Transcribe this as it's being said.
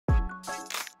Hi,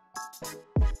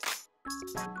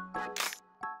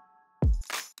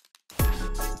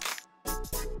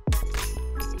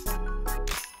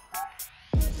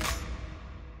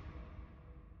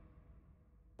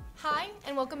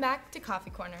 and welcome back to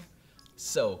Coffee Corner.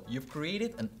 So, you've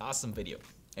created an awesome video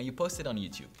and you post it on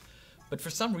YouTube, but for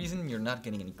some reason you're not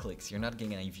getting any clicks, you're not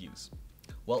getting any views.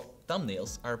 Well,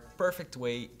 thumbnails are a perfect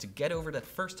way to get over that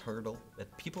first hurdle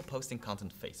that people posting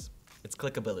content face. It's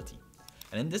clickability.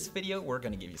 And in this video, we're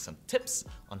gonna give you some tips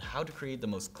on how to create the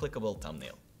most clickable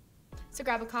thumbnail. So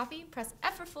grab a coffee, press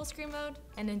F for full screen mode,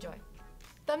 and enjoy.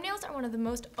 Thumbnails are one of the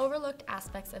most overlooked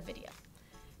aspects of video.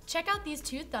 Check out these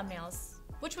two thumbnails.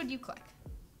 Which would you click?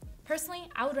 Personally,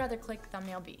 I would rather click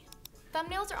thumbnail B.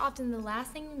 Thumbnails are often the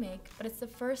last thing you make, but it's the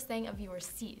first thing a viewer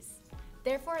sees.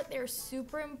 Therefore, they're a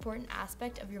super important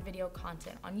aspect of your video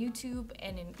content on YouTube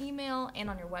and in email and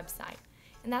on your website.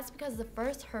 And that's because the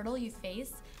first hurdle you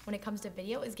face when it comes to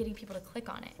video is getting people to click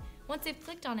on it. Once they've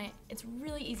clicked on it, it's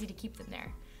really easy to keep them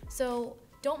there. So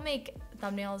don't make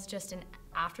thumbnails just an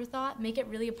afterthought, make it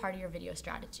really a part of your video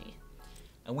strategy.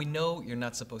 And we know you're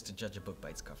not supposed to judge a book by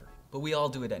its cover, but we all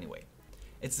do it anyway.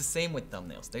 It's the same with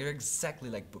thumbnails. They're exactly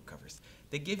like book covers.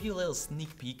 They give you a little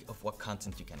sneak peek of what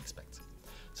content you can expect.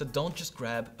 So don't just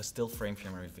grab a still frame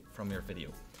from your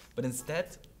video, but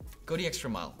instead, go the extra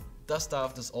mile. Dust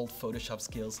off those old Photoshop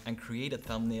skills and create a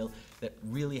thumbnail that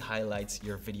really highlights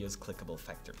your video's clickable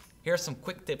factor. Here are some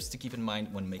quick tips to keep in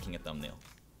mind when making a thumbnail.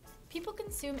 People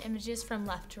consume images from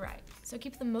left to right, so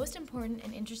keep the most important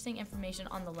and interesting information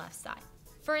on the left side.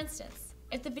 For instance,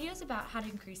 if the video is about how to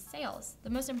increase sales, the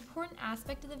most important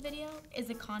aspect of the video is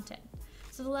the content.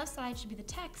 So the left side should be the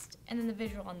text and then the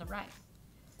visual on the right.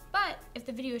 But if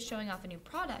the video is showing off a new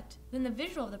product, then the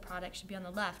visual of the product should be on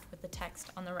the left with the text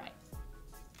on the right.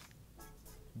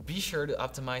 Be sure to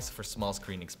optimize for small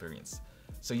screen experience.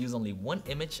 So use only one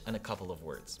image and a couple of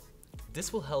words.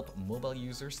 This will help mobile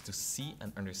users to see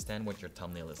and understand what your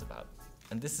thumbnail is about.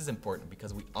 And this is important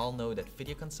because we all know that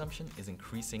video consumption is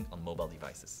increasing on mobile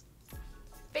devices.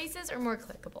 Faces are more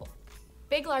clickable.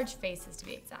 Big, large faces to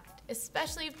be exact,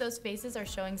 especially if those faces are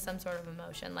showing some sort of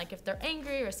emotion, like if they're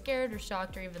angry or scared or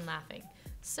shocked or even laughing.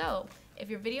 So, if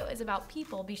your video is about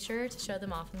people, be sure to show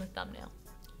them off in the thumbnail.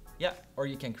 Yeah, or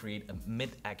you can create a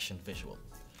mid-action visual.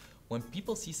 When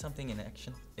people see something in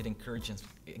action, it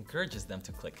encourages them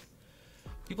to click.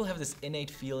 People have this innate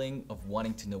feeling of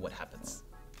wanting to know what happens.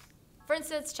 For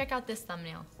instance, check out this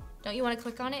thumbnail. Don't you want to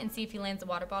click on it and see if he lands a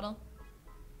water bottle?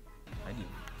 I do.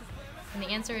 And the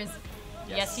answer is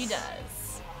yes, he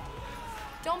does.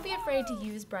 Don't be afraid to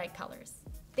use bright colors.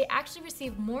 They actually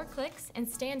receive more clicks and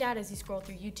stand out as you scroll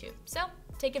through YouTube, so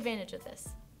take advantage of this.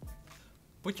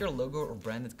 Put your logo or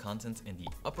branded content in the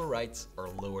upper right or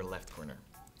lower left corner.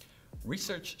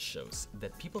 Research shows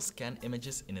that people scan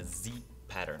images in a Z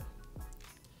pattern.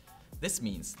 This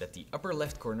means that the upper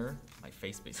left corner, my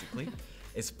face basically,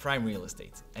 is prime real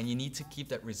estate, and you need to keep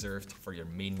that reserved for your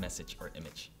main message or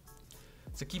image.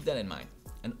 So keep that in mind.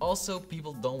 And also,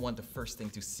 people don't want the first thing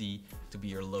to see to be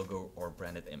your logo or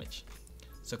branded image.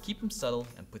 So keep them subtle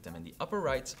and put them in the upper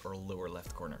right or lower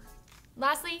left corner.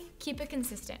 Lastly, keep it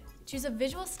consistent. Choose a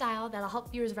visual style that'll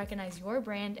help viewers recognize your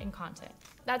brand and content.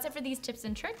 That's it for these tips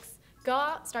and tricks. Go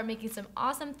out, start making some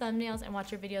awesome thumbnails, and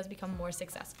watch your videos become more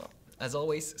successful. As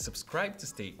always, subscribe to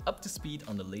stay up to speed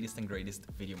on the latest and greatest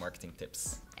video marketing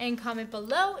tips. And comment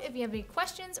below if you have any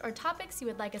questions or topics you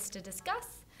would like us to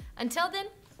discuss. Until then,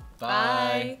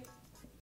 bye.